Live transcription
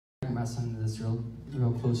About something that's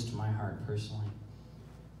real close to my heart personally.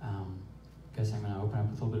 Guess I'm going to open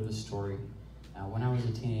up with a little bit of a story. When I was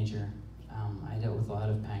a teenager, I dealt with a lot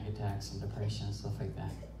of panic attacks and depression and stuff like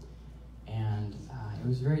that. And it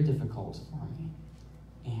was very difficult for me.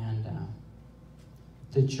 And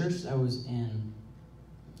the church I was in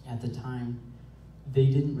at the time, they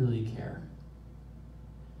didn't really care.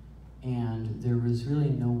 And there was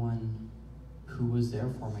really no one who was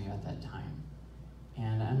there for me at that time.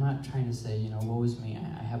 And I'm not trying to say, woe is me.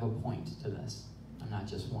 I have a point to this. I'm not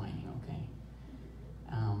just whining, okay?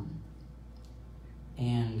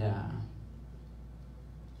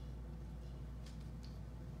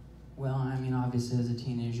 Well, I mean, obviously as a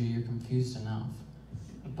teenager, you're confused enough.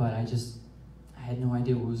 But I had no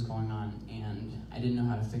idea what was going on, and I didn't know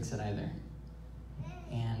how to fix it either.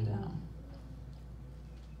 And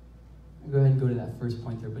go ahead and go to that first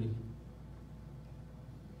point there, buddy.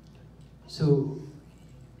 So,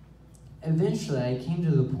 eventually, I came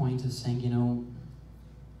to the point of saying,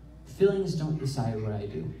 feelings don't decide what I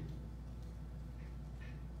do.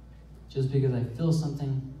 Just because I feel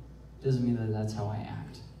something doesn't mean that that's how I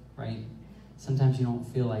act, right? Sometimes you don't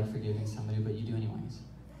feel like forgiving somebody, but you do anyways.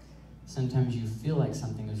 Sometimes you feel like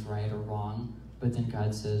something is right or wrong, but then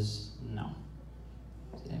God says no.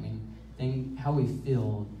 I mean, how we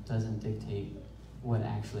feel doesn't dictate what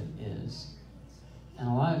actually is. And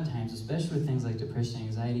a lot of times, especially with things like depression and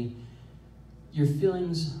anxiety, your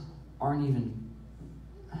feelings aren't even,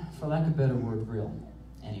 for lack of a better word, real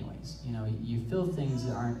anyways. You feel things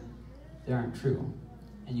that aren't true.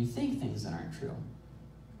 And you think things that aren't true.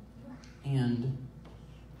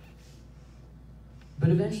 But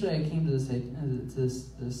eventually I came to this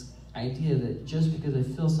idea that just because I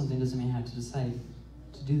feel something doesn't mean I have to decide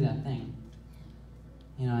to do that thing.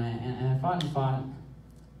 And I fought and fought.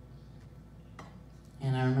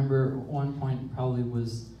 And I remember one point probably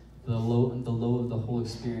was the low of the whole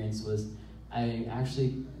experience was I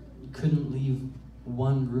actually couldn't leave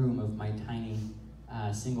one room of my tiny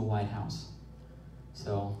single wide house.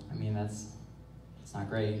 So, I mean, it's not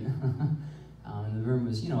great. And the room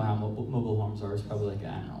was, how mobile homes are. It's probably like,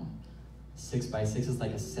 6 by 6. It's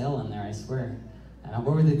like a cell in there, I swear.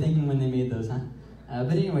 What were they thinking when they made those, huh?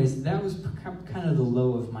 But anyways, that was kind of the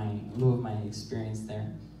low of my experience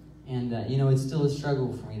there. And, it's still a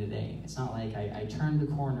struggle for me today. It's not like I turned the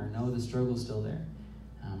corner. No, the struggle's still there.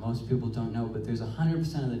 Most people don't know, but there's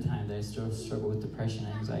 100% of the time that I still struggle with depression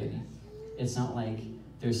and anxiety. It's not like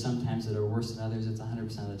there's some times that are worse than others. It's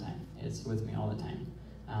 100% of the time. It's with me all the time.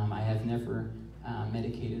 I have never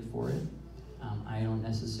medicated for it. I don't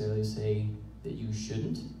necessarily say that you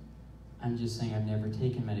shouldn't. I'm just saying I've never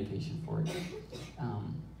taken medication for it.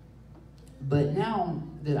 But now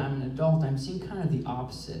that I'm an adult, I'm seeing kind of the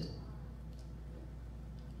opposite.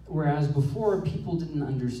 Whereas before, people didn't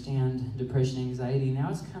understand depression and anxiety, now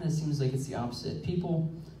it kind of seems like it's the opposite.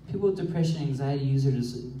 People with depression and anxiety use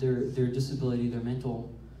their disability, their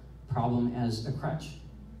mental problem as a crutch.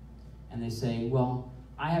 And they say, well,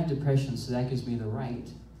 I have depression, so that gives me the right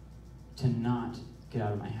to not get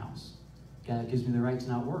out of my house. That gives me the right to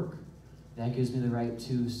not work. That gives me the right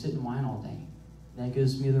to sit and whine all day. That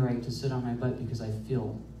gives me the right to sit on my butt because I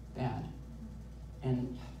feel bad.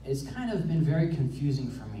 And it's kind of been very confusing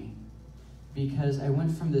for me because I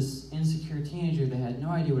went from this insecure teenager that had no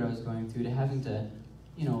idea what I was going through to having to,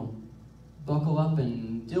 buckle up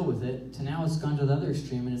and deal with it, to now it's gone to the other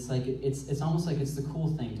extreme, and it's like it's almost like it's the cool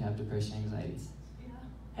thing to have depression and anxiety.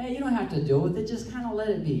 Yeah. Hey, you don't have to deal with it, just kind of let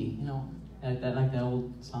it be, like that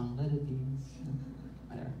old song, let it be,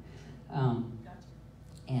 whatever.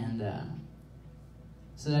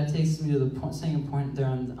 So that takes me to the second point there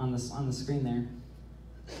on the screen there.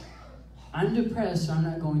 I'm depressed, so I'm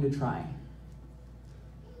not going to try.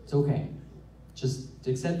 It's okay. Just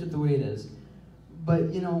accept it the way it is.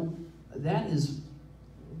 But, that is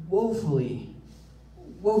woefully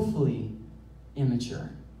immature.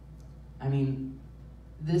 I mean,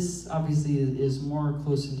 this obviously is more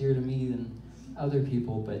close and dear to me than other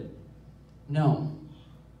people, but no.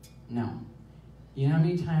 You know how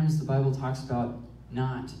many times the Bible talks about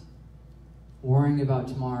not worrying about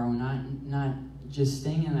tomorrow, not just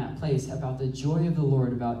staying in that place, about the joy of the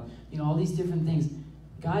Lord, about, all these different things.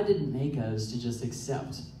 God didn't make us to just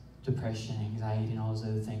accept depression, anxiety, and all those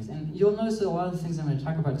other things. And you'll notice that a lot of the things I'm going to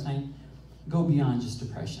talk about tonight go beyond just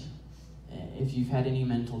depression. If you've had any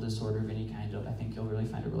mental disorder of any kind, I think you'll really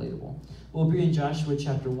find it relatable. We'll be in Joshua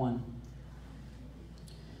chapter 1.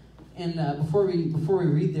 And before we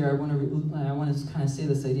read there, I want to kind of say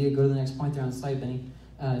this idea. Go to the next point there on the slide, Benny.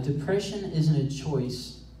 Depression isn't a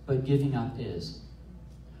choice, but giving up is.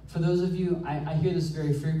 For those of you, I hear this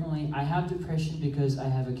very frequently. I have depression because I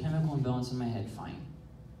have a chemical imbalance in my head. Fine.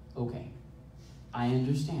 Okay. I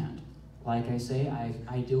understand. Like I say,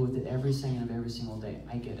 I deal with it every second of every single day.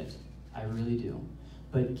 I get it. I really do.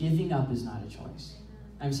 But giving up is not a choice.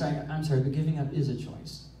 I'm sorry, but giving up is a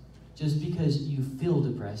choice. Just because you feel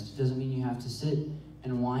depressed doesn't mean you have to sit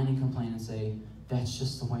and whine and complain and say, that's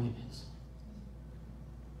just the way it is.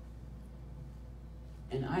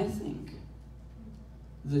 And I think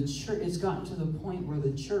the church, it's gotten to the point where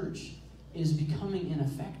the church is becoming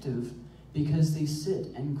ineffective because they sit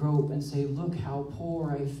and grope and say, look how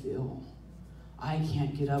poor I feel. I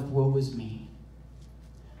can't get up, woe is me.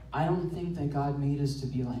 I don't think that God made us to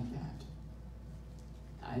be like that.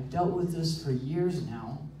 I've dealt with this for years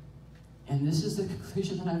now, and this is the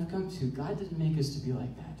conclusion that I've come to. God didn't make us to be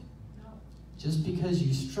like that. No. Just because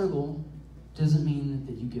you struggle doesn't mean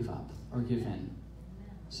that you give up or give in.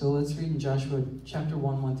 So let's read in Joshua chapter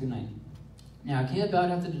 1, 1 through 9. Now it came about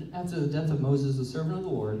after the death of Moses, the servant of the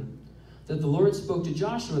Lord, that the Lord spoke to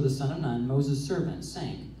Joshua the son of Nun, Moses' servant,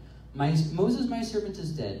 saying, Moses, my servant,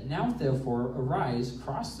 is dead. Now therefore arise,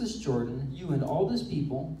 cross this Jordan, you and all this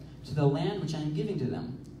people, to the land which I am giving to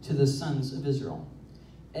them, to the sons of Israel.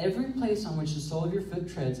 Every place on which the sole of your foot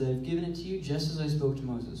treads, I have given it to you, just as I spoke to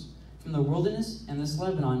Moses. From the wilderness and this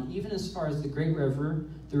Lebanon, even as far as the great river,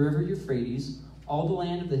 the river Euphrates, all the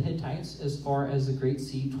land of the Hittites, as far as the great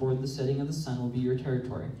sea toward the setting of the sun, will be your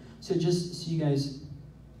territory. So just so you guys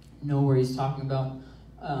know where he's talking about,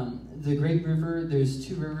 the great river, there's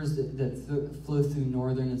two rivers that flow through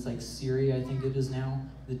northern, it's like Syria, I think it is now.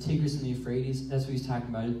 The Tigris and the Euphrates, that's what he's talking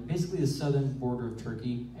about. It's basically the southern border of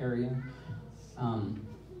Turkey area.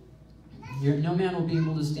 No man will be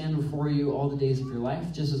able to stand before you all the days of your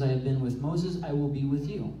life. Just as I have been with Moses, I will be with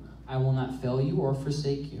you. I will not fail you or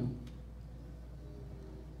forsake you.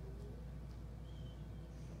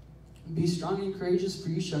 Be strong and courageous, for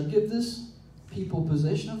you shall give this people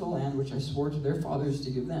possession of the land which I swore to their fathers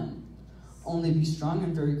to give them. Only be strong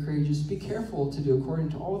and very courageous. Be careful to do according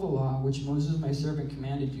to all the law which Moses my servant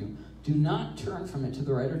commanded you. Do not turn from it to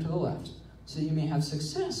the right or to the left, so that you may have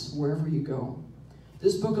success wherever you go.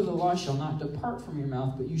 This book of the law shall not depart from your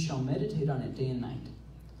mouth, but you shall meditate on it day and night,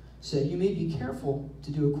 so that you may be careful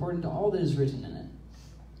to do according to all that is written in it.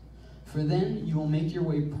 For then you will make your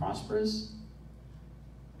way prosperous,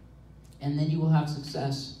 and then you will have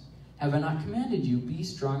success. Have I not commanded you? Be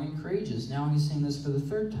strong and courageous. Now he's saying this for the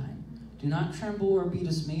third time. Do not tremble or be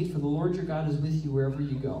dismayed, for the Lord your God is with you wherever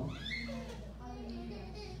you go.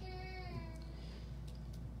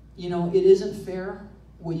 You know, it isn't fair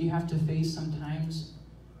what you have to face sometimes,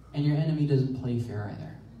 and your enemy doesn't play fair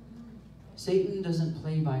either. Satan doesn't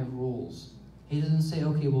play by rules. He doesn't say,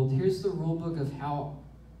 okay, well, here's the rule book of how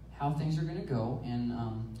things are going to go, and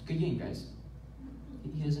good game, guys.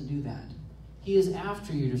 He doesn't do that. He is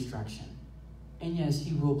after your destruction. And yes,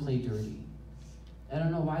 he will play dirty. I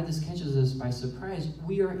don't know why this catches us by surprise.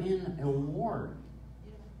 We are in a war.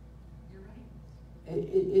 You're right.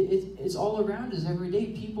 It's all around us every day.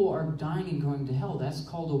 People are dying and going to hell. That's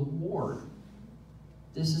called a war.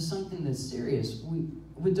 This is something that's serious.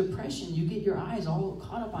 With depression, you get your eyes all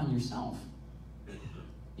caught up on yourself.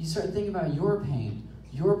 You start thinking about your pain,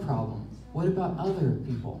 your problem. What about other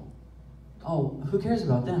people? Oh, who cares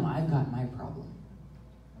about them? I've got my problem.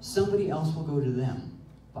 Somebody else will go to them,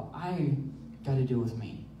 but I got to deal with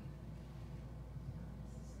me.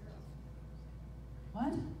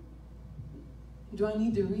 What? Do I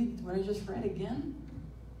need to read what I just read again?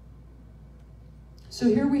 So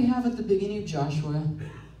here we have at the beginning of Joshua,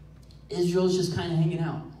 Israel's just kind of hanging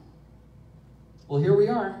out. Well, here we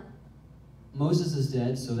are. Moses is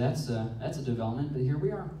dead, so that's a development, but here we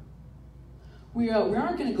are. We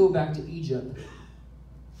aren't going to go back to Egypt,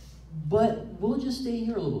 but we'll just stay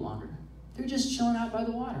here a little longer. They're just chilling out by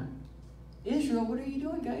the water. Israel, what are you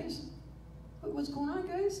doing, guys? What's going on,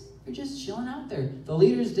 guys? They're just chilling out there. The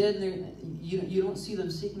leader's dead, and you don't see them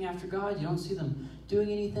seeking after God. You don't see them doing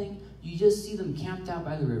anything. You just see them camped out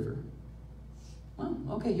by the river. Well,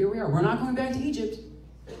 okay, here we are. We're not going back to Egypt.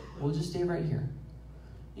 We'll just stay right here.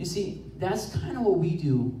 You see, that's kind of what we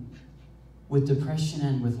do with depression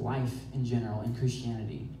and with life in general in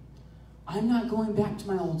Christianity. I'm not going back to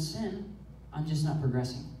my old sin. I'm just not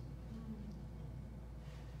progressing.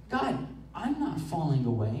 God, I'm not falling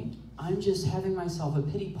away. I'm just having myself a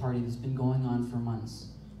pity party that's been going on for months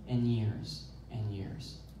and years and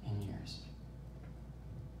years and years.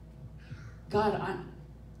 God,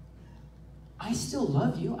 I still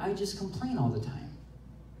love you. I just complain all the time.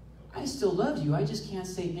 I still love you. I just can't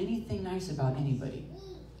say anything nice about anybody.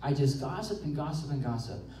 I just gossip and gossip and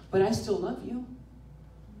gossip. But I still love you.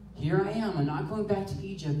 Here I am. I'm not going back to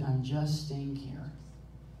Egypt. I'm just staying here.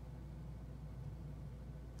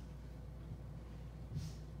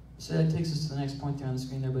 So that takes us to the next point there on the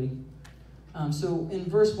screen there, buddy. So in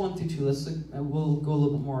verse 1 through 2, let's look, we'll go a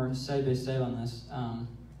little bit more side by side on this.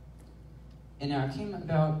 And now it came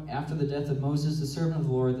about after the death of Moses, the servant of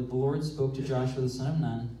the Lord, that the Lord spoke to Joshua the son of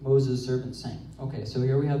Nun, Moses' servant, saying. Okay, so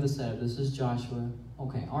here we have the setup. This is Joshua.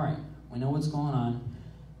 Okay, all right. We know what's going on.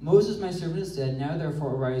 Moses, my servant, has said, now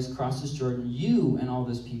therefore arise, cross this Jordan, you and all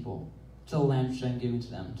this people, to the land which I am giving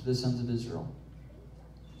to them, to the sons of Israel.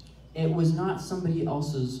 It was not somebody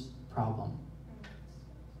else's problem.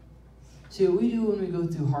 See, what we do when we go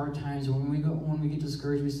through hard times, or when we get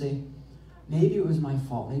discouraged, we say, maybe it was my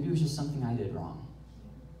fault. Maybe it was just something I did wrong.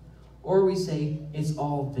 Or we say, it's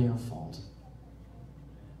all their fault.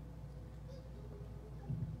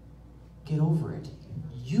 Get over it.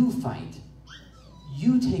 You fight.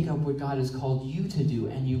 You take up what God has called you to do,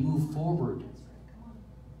 and you move forward.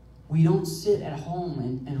 We don't sit at home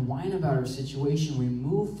and whine about our situation. We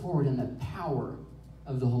move forward in the power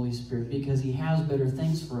of the Holy Spirit, because He has better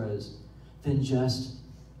things for us than just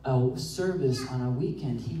a service on a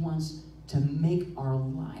weekend. He wants to make our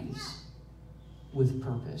lives with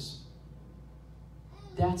purpose.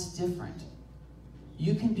 That's different.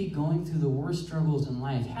 You can be going through the worst struggles in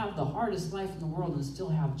life, have the hardest life in the world, and still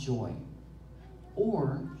have joy.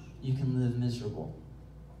 Or you can live miserable.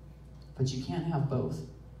 But you can't have both.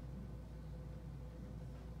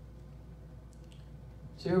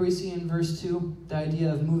 So here we see in verse 2 the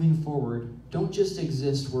idea of moving forward. Don't just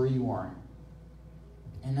exist where you are.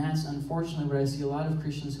 And that's unfortunately what I see a lot of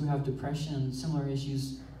Christians who have depression and similar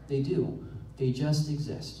issues, they do. They just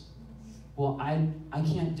exist. Well, I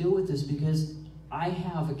can't deal with this because I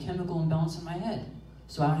have a chemical imbalance in my head,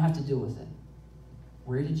 so I don't have to deal with it.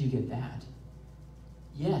 Where did you get that?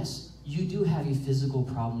 Yes, you do have a physical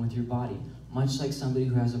problem with your body, much like somebody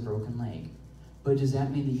who has a broken leg. But does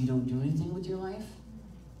that mean that you don't do anything with your life?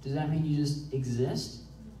 Does that mean you just exist?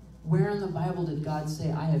 Where in the Bible did God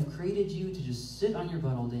say, I have created you to just sit on your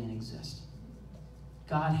butt all day and exist?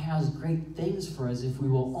 God has great things for us if we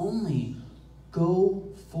will only go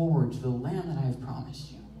forward to the land that I have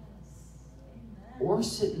promised you. Or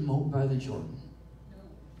sit and mope by the Jordan.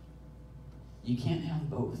 You can't have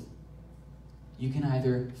both. You can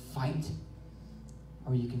either fight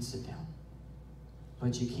or you can sit down.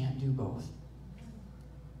 But you can't do both.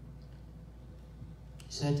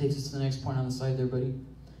 So that takes us to the next point on the slide there, buddy.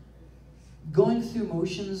 Going through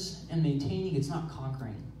motions and maintaining, it's not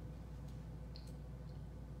conquering.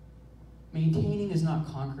 Maintaining is not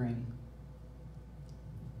conquering.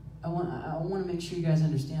 I want to make sure you guys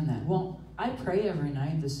understand that. Well, I pray every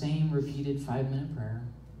night the same repeated 5-minute prayer.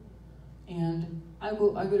 And I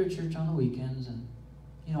go to church on the weekends, and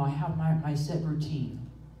I have my set routine.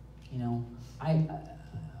 I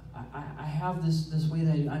have this way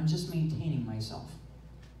that I'm just maintaining myself.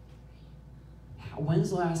 When's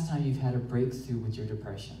the last time you've had a breakthrough with your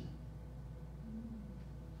depression?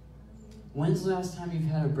 When's the last time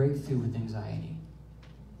you've had a breakthrough with anxiety?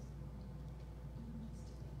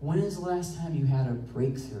 When is the last time you had a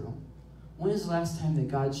breakthrough? When is the last time that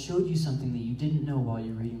God showed you something that you didn't know while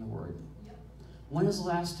you're reading the Word? Yep. When is the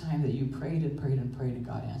last time that you prayed and prayed and prayed and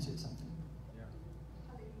God answered something? Yeah.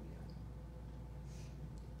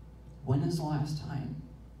 When is the last time?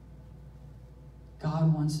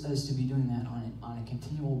 God wants us to be doing that on a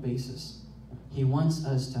continual basis. He wants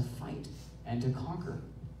us to fight and to conquer.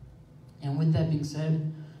 And with that being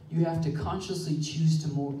said, you have to consciously choose to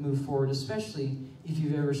move forward, especially if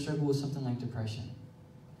you've ever struggled with something like depression.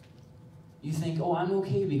 You think, oh, I'm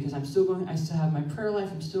okay because I still have my prayer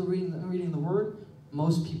life, I'm still reading the Word.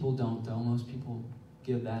 Most people don't, though. Most people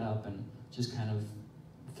give that up and just kind of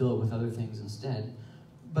fill it with other things instead.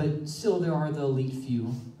 But still, there are the elite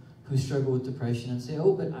few who struggle with depression and say,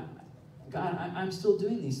 oh, but I'm still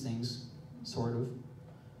doing these things, sort of.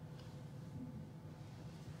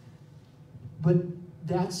 But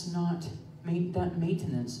that's not, that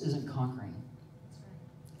maintenance isn't conquering.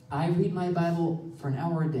 I read my Bible for an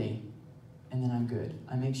hour a day, and then I'm good.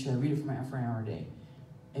 I make sure I read it for an hour a day.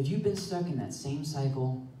 If you've been stuck in that same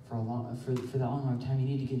cycle for that long of time, you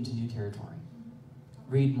need to get into new territory.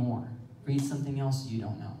 Read more. Read something else you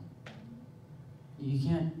don't know. You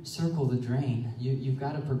can't circle the drain. You've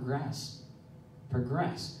got to progress.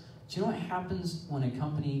 Progress. Do you know what happens when a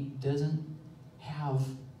company doesn't have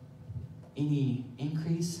any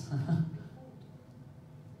increase?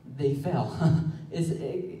 They fail.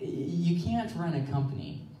 You can't run a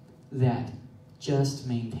company that just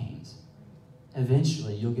maintains.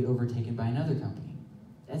 Eventually, you'll get overtaken by another company.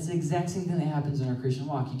 That's the exact same thing that happens in our Christian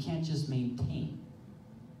walk. You can't just maintain.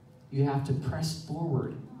 You have to press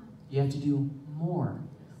forward. You have to do more.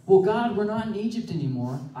 Well, God, we're not in Egypt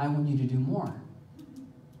anymore. I want you to do more.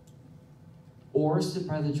 Or sit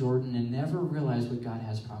by the Jordan and never realize what God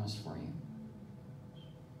has promised for you.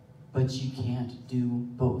 But you can't do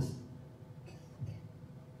both.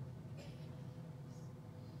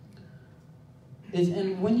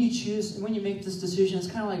 And when you make this decision, it's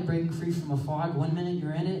kind of like breaking free from a fog. 1 minute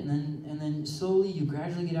you're in it, and then slowly you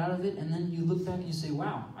gradually get out of it, and then you look back and you say,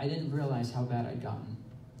 wow, I didn't realize how bad I'd gotten.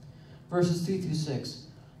 Verses 3 through 6.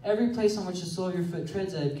 Every place on which the sole of your foot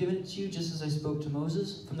treads, I have given it to you, just as I spoke to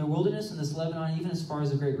Moses. From the wilderness and this Lebanon, even as far as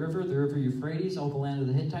the great river, the river Euphrates, all the land of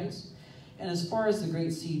the Hittites, and as far as the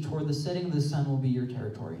great sea, toward the setting of the sun will be your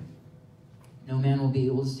territory. No man will be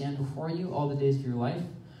able to stand before you all the days of your life.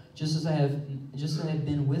 Just as I have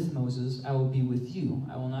been with Moses, I will be with you.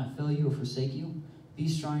 I will not fail you or forsake you. Be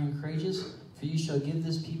strong and courageous, for you shall give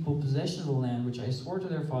this people possession of the land which I swore to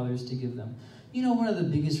their fathers to give them. You know one of the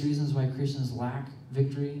biggest reasons why Christians lack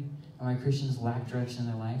victory and why Christians lack direction in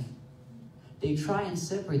their life? They try and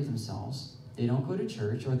separate themselves. They don't go to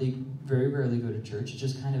church, or they very rarely go to church. It's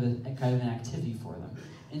just kind of an activity for them.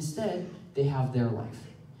 Instead, they have their life.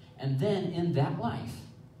 And then in that life,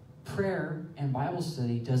 prayer and Bible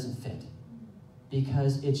study doesn't fit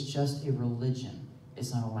because it's just a religion.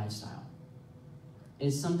 It's not a lifestyle.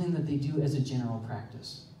 It's something that they do as a general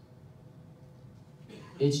practice.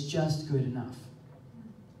 It's just good enough.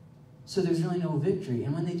 So there's really no victory.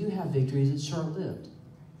 And when they do have victories, it's short-lived.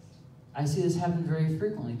 I see this happen very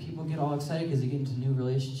frequently. People get all excited because they get into a new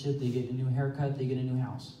relationship, they get a new haircut, they get a new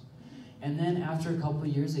house. And then after a couple of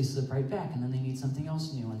years, they slip right back, and then they need something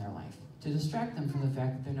else new in their life to distract them from the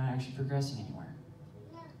fact that they're not actually progressing anywhere.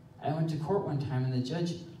 I went to court one time, and the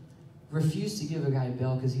judge refused to give a guy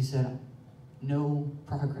bail because he said, no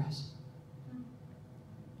progress.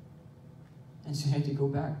 And so he had to go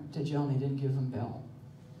back to jail, and they didn't give him bail.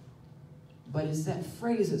 But it's that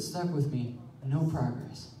phrase that stuck with me, no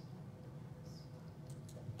progress.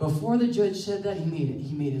 Before the judge said that, he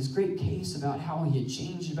made his great case about how he had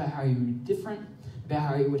changed, about how he would be different, about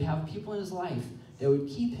how he would have people in his life that would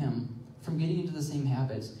keep him from getting into the same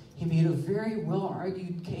habits. He made a very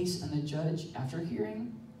well-argued case, and the judge, after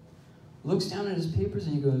hearing, looks down at his papers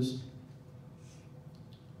and he goes,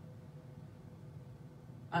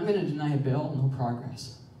 I'm going to deny bail, no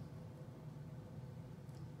progress.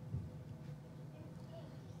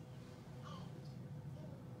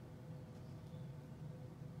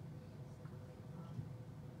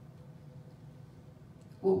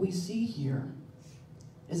 What we see here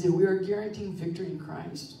is that we are guaranteeing victory in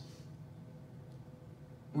Christ.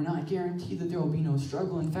 We're not guaranteed that there will be no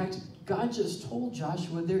struggle. In fact, God just told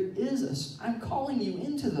Joshua, I'm calling you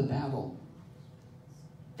into the battle.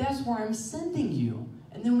 That's where I'm sending you.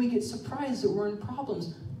 And then we get surprised that we're in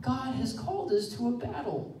problems. God has called us to a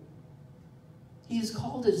battle. He has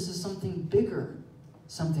called us to something bigger,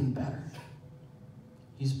 something better.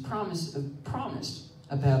 He's promised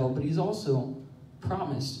a battle, but he's also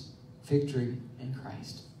promised victory in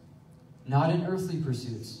Christ. Not in earthly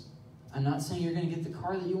pursuits. I'm not saying you're going to get the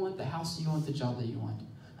car that you want, the house that you want, the job that you want.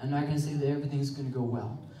 I'm not going to say that everything's going to go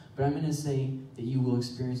well. But I'm going to say that you will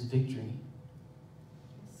experience victory.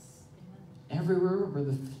 Everywhere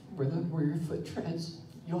where your foot treads,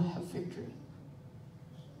 you'll have victory.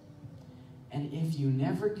 And if you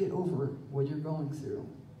never get over what you're going through,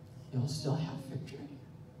 you'll still have victory.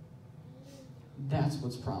 That's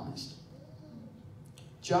what's promised.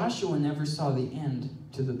 Joshua never saw the end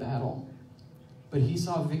to the battle, but he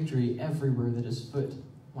saw victory everywhere that his foot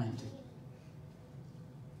went.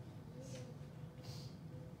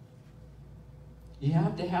 You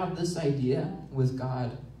have to have this idea with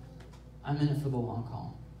God. I'm in it for the long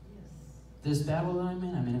haul. This battle that I'm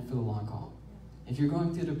in it for the long haul. If you're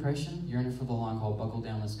going through depression, you're in it for the long haul. Buckle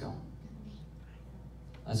down, let's go.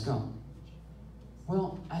 Let's go.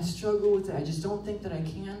 Well, I struggle with it. I just don't think that I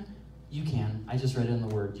can. You can. I just read it in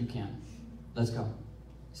the Word. You can. Let's go.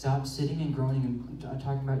 Stop sitting and groaning and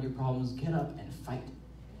talking about your problems. Get up and fight.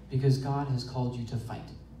 Because God has called you to fight,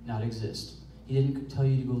 not exist. He didn't tell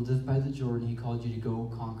you to go live by the Jordan. He called you to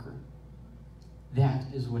go conquer. That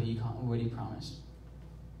is what he promised.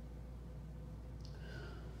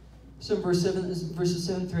 So in verses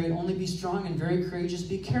 7 through 8, only be strong and very courageous.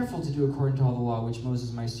 Be careful to do according to all the law which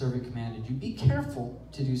Moses my servant commanded you. Be careful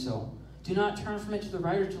to do so. Do not turn from it to the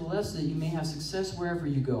right or to the left so that you may have success wherever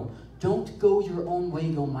you go. Don't go your own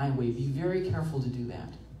way, go my way. Be very careful to do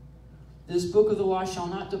that. This book of the law shall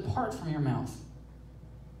not depart from your mouth.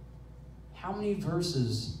 How many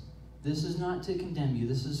verses? This is not to condemn you.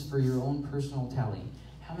 This is for your own personal tally.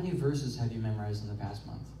 How many verses have you memorized in the past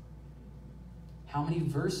month? How many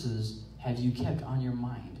verses have you kept on your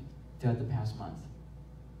mind throughout the past month?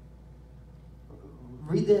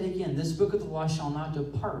 Read that again. This book of the law shall not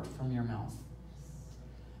depart from your mouth.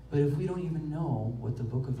 But if we don't even know what the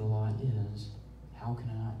book of the law is, how can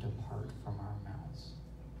it not depart from our mouths?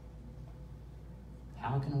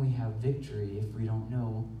 How can we have victory if we don't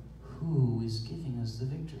know who is giving us the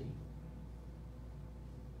victory?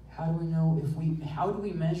 How do we know how do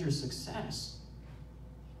we measure success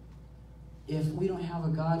if we don't have a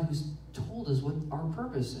God who's told us what our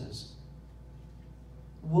purpose is?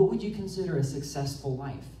 What would you consider a successful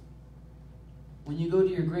life? When you go to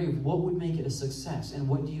your grave, what would make it a success? And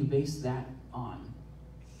what do you base that on?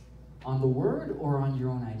 On the Word or on your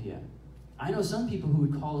own idea? I know some people who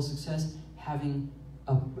would call a success having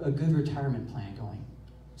a good retirement plan going.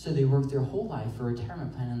 So they work their whole life for a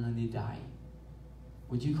retirement plan and then they die.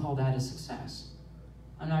 Would you call that a success?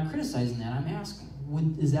 I'm not criticizing that, I'm asking.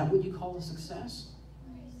 Is that what you call a success?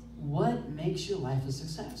 What makes your life a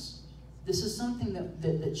success? This is something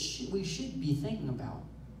that we should be thinking about.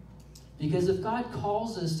 Because if God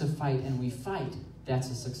calls us to fight and we fight,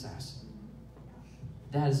 that's a success.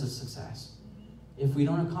 That is a success. If we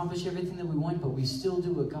don't accomplish everything that we want, but we still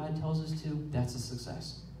do what God tells us to, that's a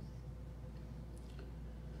success.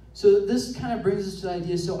 So this kind of brings us to the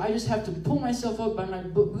idea, so I just have to pull myself up by my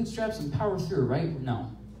bootstraps and power through, right?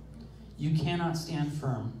 No. You cannot stand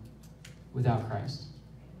firm without Christ.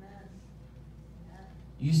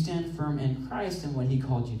 You stand firm in Christ and what He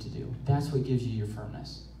called you to do. That's what gives you your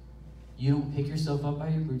firmness. You don't pick yourself up by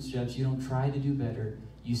your bootstraps. You don't try to do better.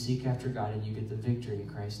 You seek after God and you get the victory in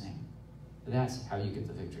Christ's name. That's how you get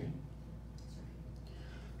the victory.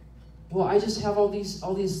 Well, I just have all these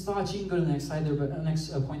thoughts. You can go to the next slide there, but next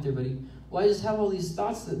point there, buddy. Well, I just have all these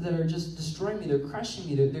thoughts that are just destroying me. They're crushing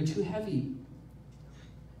me. They're too heavy.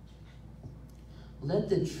 Let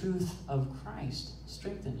the truth of Christ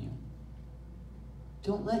strengthen you.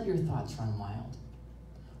 Don't let your thoughts run wild.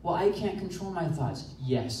 Well, I can't control my thoughts.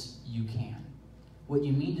 Yes, you can. What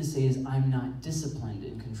you mean to say is, I'm not disciplined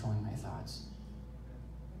in controlling my thoughts.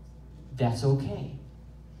 That's okay.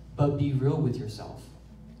 But be real with yourself.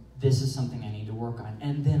 This is something I need to work on,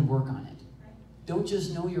 and then work on it. Don't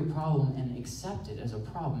just know your problem and accept it as a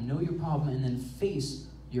problem. Know your problem and then face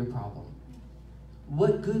your problem.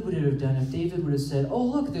 What good would it have done if David would have said, oh,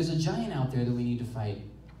 look, there's a giant out there that we need to fight.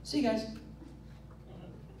 See you guys.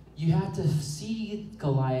 You have to see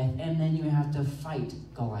Goliath, and then you have to fight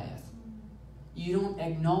Goliath. You don't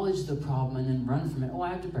acknowledge the problem and then run from it. Oh, I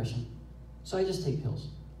have depression, so I just take pills.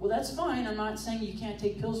 Well, that's fine. I'm not saying you can't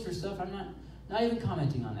take pills for stuff. I'm not even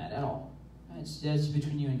commenting on that at all. That's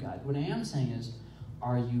between you and God. What I am saying is,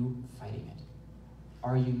 are you fighting it?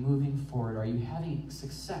 Are you moving forward? Are you having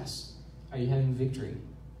success? Are you having victory?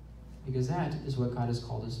 Because that is what God has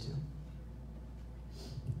called us to.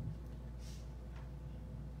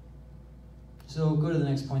 So go to the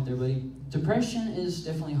next point there, buddy. Depression is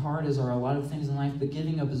definitely hard, as are a lot of things in life, but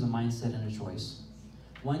giving up is a mindset and a choice.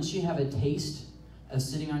 Once you have a taste of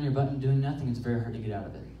sitting on your butt and doing nothing, it's very hard to get out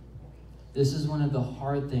of it. This is one of the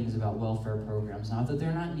hard things about welfare programs. Not that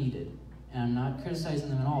they're not needed, and I'm not criticizing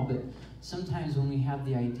them at all, but sometimes when we have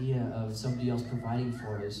the idea of somebody else providing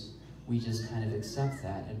for us, we just kind of accept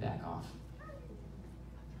that and back off.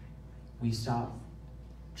 We stop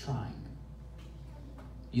trying.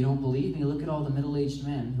 You don't believe me? Look at all the middle-aged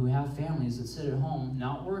men who have families that sit at home,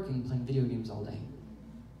 not working, playing video games all day.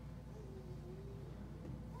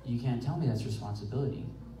 You can't tell me that's responsibility.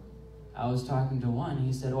 I was talking to one,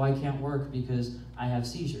 he said, oh, I can't work because I have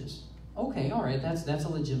seizures. Okay, all right, that's a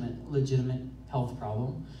legitimate health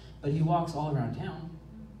problem, but he walks all around town.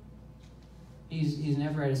 He's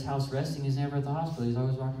never at his house resting, he's never at the hospital, he's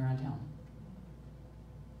always walking around town.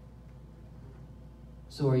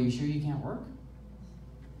 So are you sure you can't work?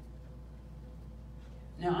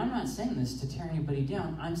 Now, I'm not saying this to tear anybody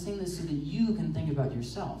down. I'm saying this so that you can think about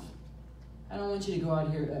yourself. I don't want you to go out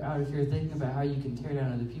of here thinking about how you can tear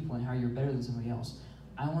down other people and how you're better than somebody else.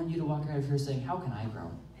 I want you to walk out of here saying, how can I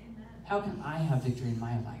grow? Amen. How can I have victory in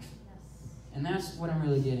my life? Yes. And that's what I'm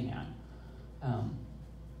really getting at.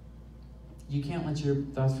 You can't let your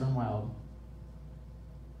thoughts run wild.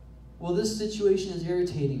 Well, this situation is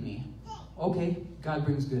irritating me. Okay, God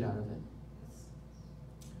brings good out of it.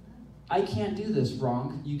 I can't do this.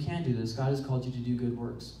 Wrong. You can do this. God has called you to do good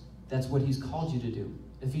works. That's what He's called you to do.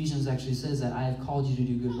 Ephesians actually says that I have called you to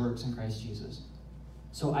do good works in Christ Jesus.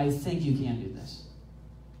 So I think you can do this.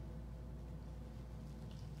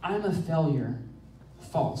 I'm a failure.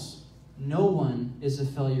 False. No one is a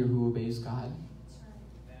failure who obeys God.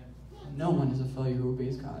 No one is a failure who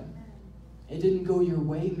obeys God. It didn't go your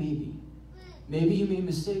way, maybe. Maybe you made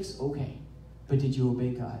mistakes, okay. But did you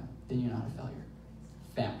obey God? Then you're not a failure.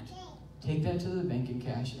 Fact. Take that to the bank and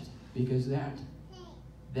cash it, because that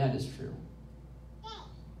is true.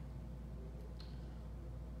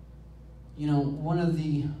 You know, one of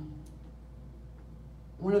the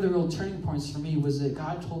real turning points for me was that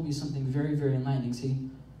God told me something very, very enlightening. See,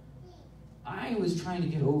 I was trying to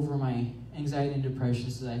get over my anxiety and depression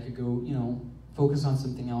so that I could go, focus on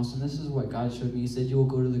something else. And this is what God showed me. He said, you will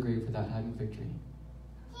go to the grave without having victory.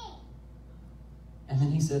 And then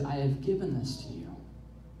he said, I have given this to you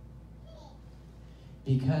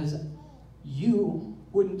because you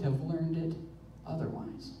wouldn't have learned it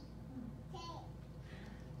otherwise.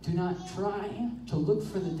 Do not try to look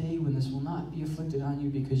for the day when this will not be afflicted on you,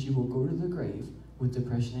 because you will go to the grave with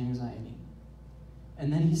depression and anxiety.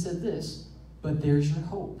 And then he said this, but there's your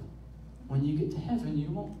hope. When you get to heaven, you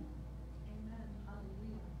won't. Amen.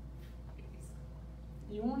 Hallelujah.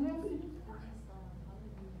 You won't have it.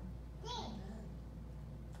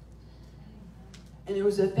 And it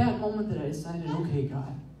was at that moment that I decided, okay,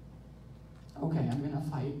 God, okay, I'm going to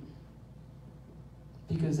fight.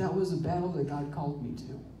 Because that was a battle that God called me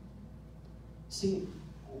to. See,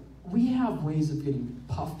 we have ways of getting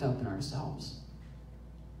puffed up in ourselves.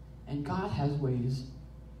 And God has ways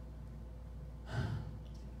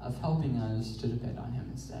of helping us to depend on him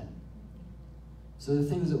instead. So the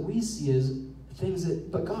things that we see as things that,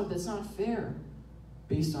 but God, that's not fair.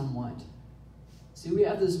 Based on what? See, we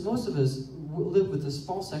have this, most of us live with this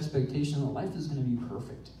false expectation that life is going to be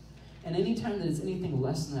perfect. And anytime that it's anything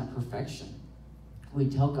less than that perfection, we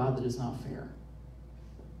tell God that it's not fair.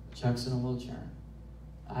 Chuck's in a wheelchair.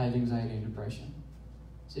 I have anxiety and depression.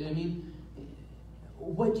 See what I mean?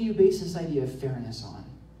 What do you base this idea of fairness on?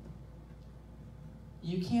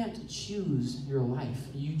 You can't choose your life.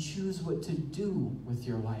 You choose what to do with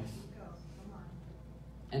your life.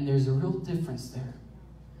 And there's a real difference there.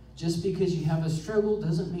 Just because you have a struggle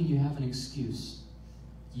doesn't mean you have an excuse.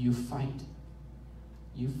 You fight.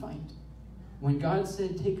 You fight. When God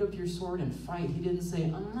said, take up your sword and fight, he didn't say,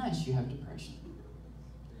 unless you have depression.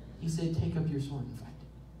 He said, take up your sword and fight.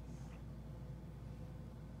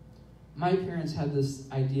 My parents had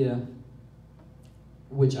this idea,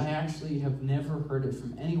 which I actually have never heard it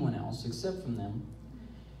from anyone else except from them.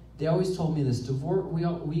 They always told me this,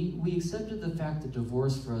 we accepted the fact that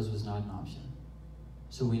divorce for us was not an option.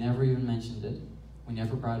 So we never even mentioned it. We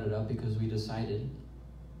never brought it up because we decided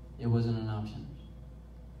it wasn't an option.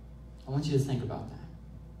 I want you to think about that.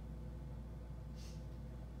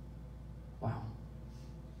 Wow.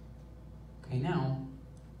 Okay, now,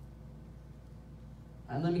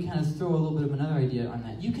 let me kind of throw a little bit of another idea on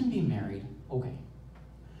that. You can be married, okay.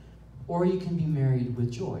 Or you can be married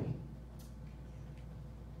with joy.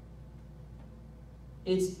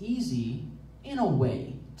 It's easy, in a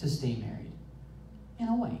way, to stay married. In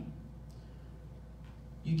a way.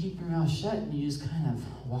 You keep your mouth shut and you just kind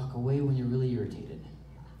of walk away when you're really irritated.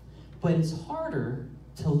 But it's harder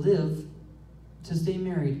to stay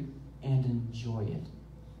married and enjoy it.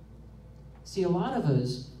 See, a lot of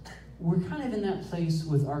us, we're kind of in that place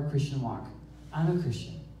with our Christian walk. I'm a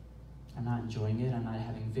Christian. I'm not enjoying it. I'm not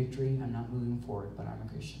having victory. I'm not moving forward, but I'm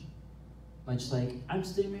a Christian. Much like, I'm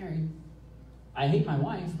staying married. I hate my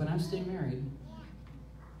wife, but I'm staying married.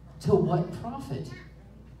 To what profit?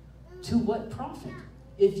 To what profit?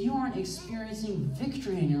 If you aren't experiencing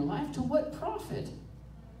victory in your life, to what profit?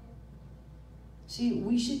 See,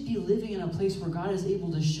 we should be living in a place where God is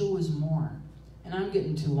able to show us more. And I'm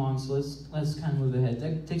getting too long, so let's kind of move ahead.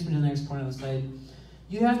 That takes me to the next point on the slide.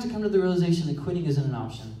 You have to come to the realization that quitting isn't an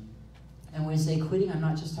option. And when I say quitting, I'm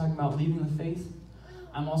not just talking about leaving the faith.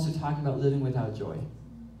 I'm also talking about living without joy.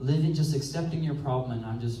 Living, just accepting your problem, and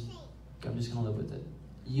I'm just going to live with it.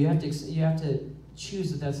 You have to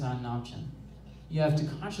choose that that's not an option. You have to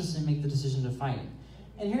consciously make the decision to fight.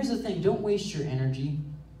 And here's the thing, don't waste your energy.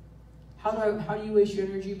 How do you waste your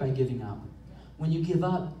energy? By giving up. When you give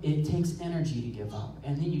up, it takes energy to give up.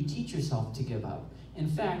 And then you teach yourself to give up. In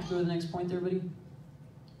fact, go to the next point there, buddy.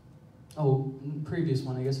 Oh, previous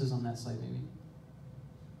one, I guess it was on that slide maybe.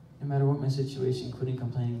 No matter what my situation, quitting,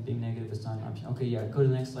 complaining, being negative is not an option. Okay, yeah, go to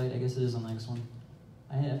the next slide. I guess it is on the next one.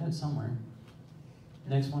 I have it somewhere.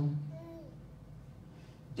 Next one.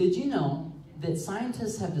 Did you know that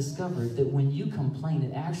scientists have discovered that when you complain,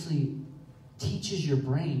 it actually teaches your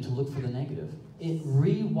brain to look for the negative? It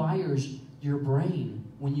rewires your brain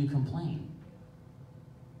when you complain.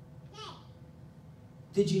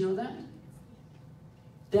 Did you know that?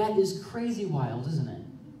 That is crazy wild, isn't it?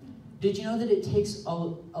 Did you know that it takes a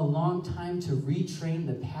long time to retrain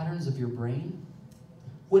the patterns of your brain?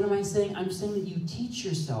 What am I saying? I'm saying that you teach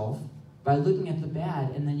yourself by looking at the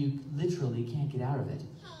bad, and then you literally can't get out of it.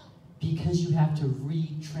 Because you have to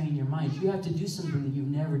retrain your mind. You have to do something that you've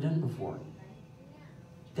never done before.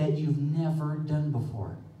 That you've never done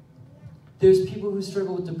before. There's people who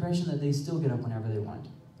struggle with depression that they still get up whenever they want.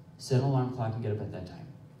 Set an alarm clock and get up at that time.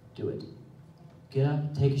 Do it. Get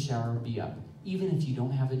up, take a shower, be up. Even if you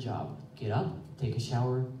don't have a job, get up, take a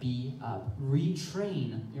shower, be up.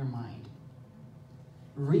 Retrain your mind.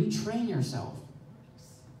 Retrain yourself.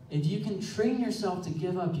 If you can train yourself to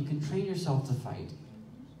give up, you can train yourself to fight.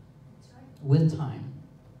 With time.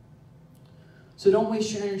 So don't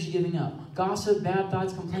waste your energy giving up. Gossip, bad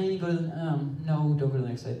thoughts, complaining, go to the, no, don't go to the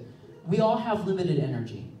next slide. We all have limited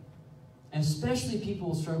energy. And especially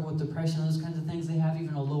people who struggle with depression and those kinds of things, they have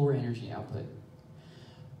even a lower energy output.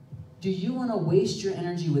 Do you want to waste your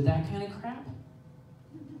energy with that kind of crap?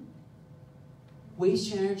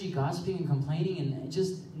 Waste your energy gossiping and complaining and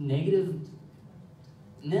just negativeness?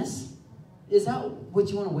 Is that what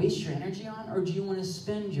you want to waste your energy on? Or do you want to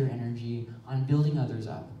spend your energy on building others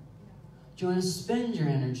up? Do you want to spend your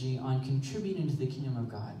energy on contributing to the kingdom of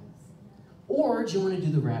God? Or do you want to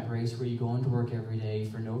do the rat race where you go into work every day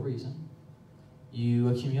for no reason? You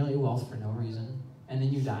accumulate wealth for no reason, and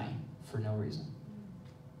then you die for no reason.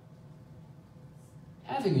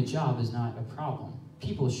 Having a job is not a problem.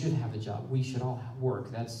 People should have a job. We should all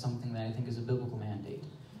work. That's something that I think is a biblical mandate.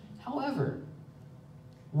 However,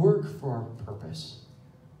 work for a purpose.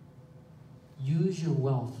 Use your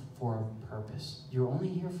wealth for a purpose. You're only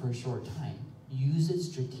here for a short time. Use it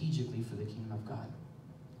strategically for the kingdom of God.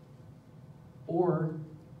 Or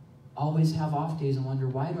always have off days and wonder,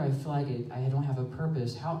 why do I feel like I don't have a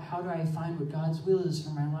purpose? How do I find what God's will is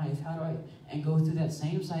for my life? And go through that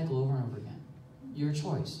same cycle over and over again. Your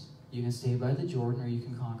choice. You can stay by the Jordan or you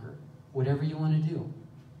can conquer. Whatever you want to do.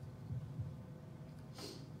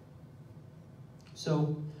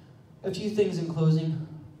 So, a few things in closing.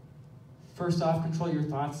 First off, control your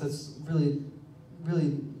thoughts. That's really,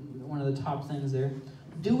 really one of the top things there.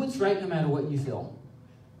 Do what's right no matter what you feel.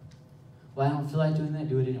 Well, I don't feel like doing that.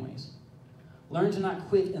 Do it anyways. Learn to not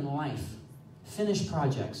quit in life. Finish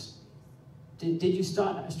projects. Did you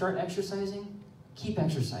start exercising? Keep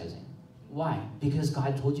exercising. Why? Because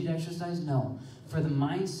God told you to exercise? No. For the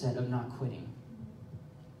mindset of not quitting.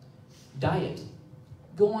 Diet.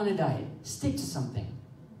 Go on a diet. Stick to something.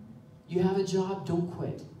 You have a job, don't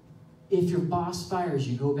quit. If your boss fires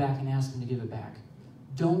you, go back and ask him to give it back.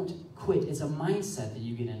 Don't quit. It's a mindset that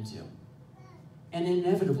you get into. And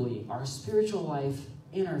inevitably, our spiritual life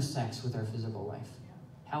intersects with our physical life.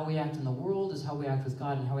 How we act in the world is how we act with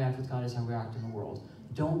God, and how we act with God is how we act in the world.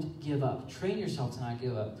 Don't give up. Train yourself to not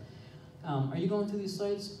give up. Are you going through these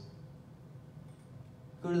slides?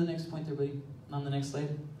 Go to the next point there, buddy. On the next slide.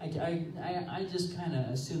 I just kind of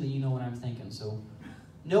assume that you know what I'm thinking, so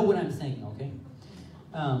know what I'm thinking, okay?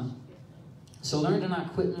 So learn to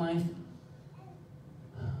not quit in life.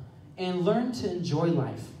 And learn to enjoy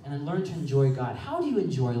life. And then learn to enjoy God. How do you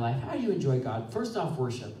enjoy life? How do you enjoy God? First off,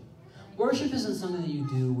 worship. Worship isn't something that you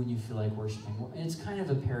do when you feel like worshiping. It's kind of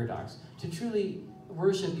a paradox. To truly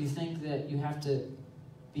worship, you think that you have to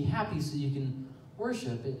be happy so you can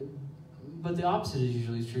worship. But the opposite is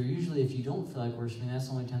usually true. Usually if you don't feel like worshiping, that's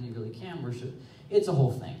the only time you really can worship. It's a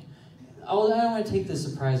whole thing. I don't want to take the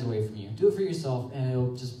surprise away from you. Do it for yourself,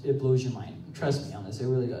 and it blows your mind. Trust me on this, it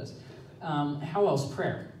really does. How else?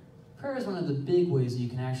 Prayer. Prayer is one of the big ways that you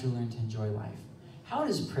can actually learn to enjoy life. How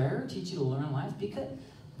does prayer teach you to learn life?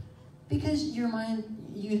 Because your mind,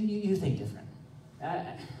 you think different.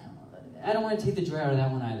 I don't want to take the joy out of that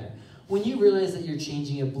one either. When you realize that you're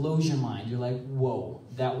changing, it blows your mind. You're like, whoa,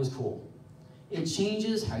 that was cool. It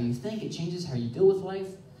changes how you think. It changes how you deal with life.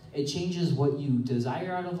 It changes what you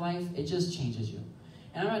desire out of life. It just changes you.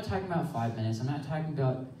 And I'm not talking about 5 minutes. I'm not talking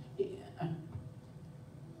about...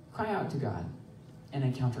 Cry out to God and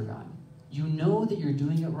encounter God. You know that you're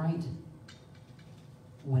doing it right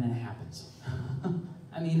when it happens.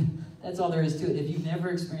 I mean, that's all there is to it. If you've never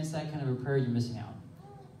experienced that kind of a prayer, you're missing out.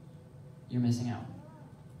 You're missing out.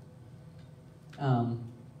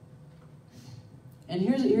 And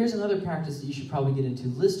here's another practice that you should probably get into.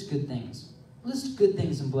 List good things. List good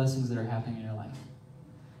things and blessings that are happening in your life.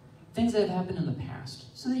 Things that have happened in the past,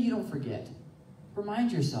 so that you don't forget.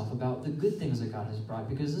 Remind yourself about the good things that God has brought,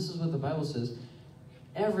 because this is what the Bible says.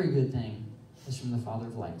 Every good thing is from the Father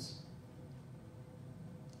of lights.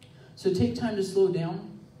 So take time to slow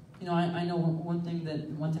down. You know, I know one thing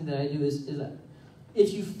that I do is that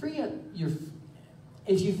if you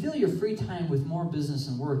fill your free time with more business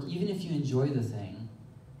and work, even if you enjoy the thing,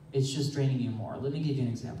 it's just draining you more. Let me give you an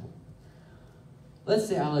example. Let's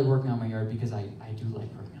say I like working on my yard, because I do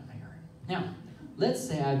like working on my yard. Now, let's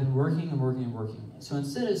say I've been working and working and working. So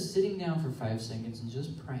instead of sitting down for 5 seconds and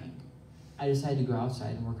just praying, I decided to go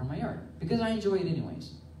outside and work on my yard because I enjoy it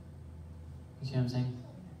anyways. You see what I'm saying?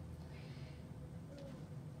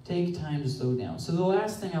 Take time to slow down. So the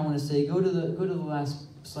last thing I want to say, go to the last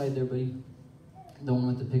slide there, buddy. The one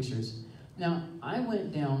with the pictures. Now, I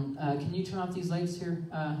went down, can you turn off these lights here?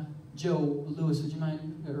 Joe, Lewis, would you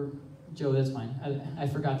mind? Or Joe, that's fine. I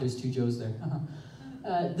forgot there's two Joes there.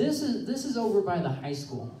 This is over by the high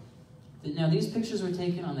school. Now, these pictures were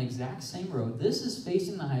taken on the exact same road. This is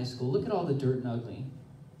facing the high school. Look at all the dirt and ugly.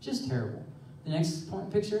 Just terrible. The next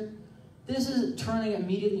picture, this is turning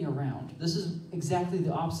immediately around. This is exactly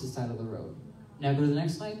the opposite side of the road. Now, go to the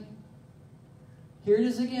next slide. Here it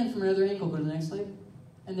is again from another angle. Go to the next slide.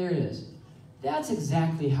 And there it is. That's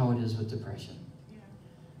exactly how it is with depression.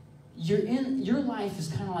 Your life is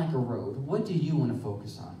kind of like a road. What do you want to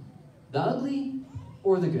focus on? The ugly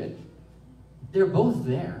or the good? They're both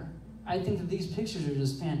there. I think that these pictures are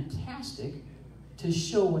just fantastic to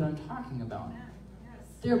show what I'm talking about.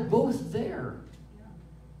 They're both there.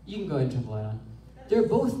 You can go ahead and turn the light on. They're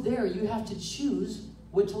both there. You have to choose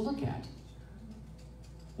what to look at.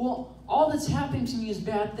 Well, all that's happening to me is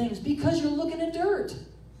bad things because you're looking at dirt.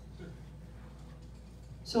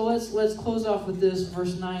 So let's close off with this,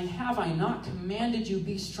 verse 9. Have I not commanded you,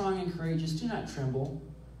 be strong and courageous? Do not tremble.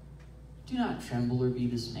 Do not tremble or be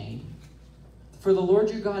dismayed. For the Lord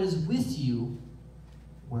your God is with you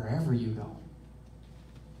wherever you go.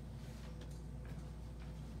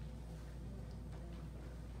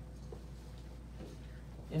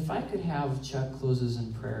 If I could have Chuck close us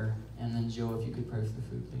in prayer, and then Joe, if you could pray for the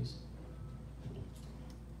food, please.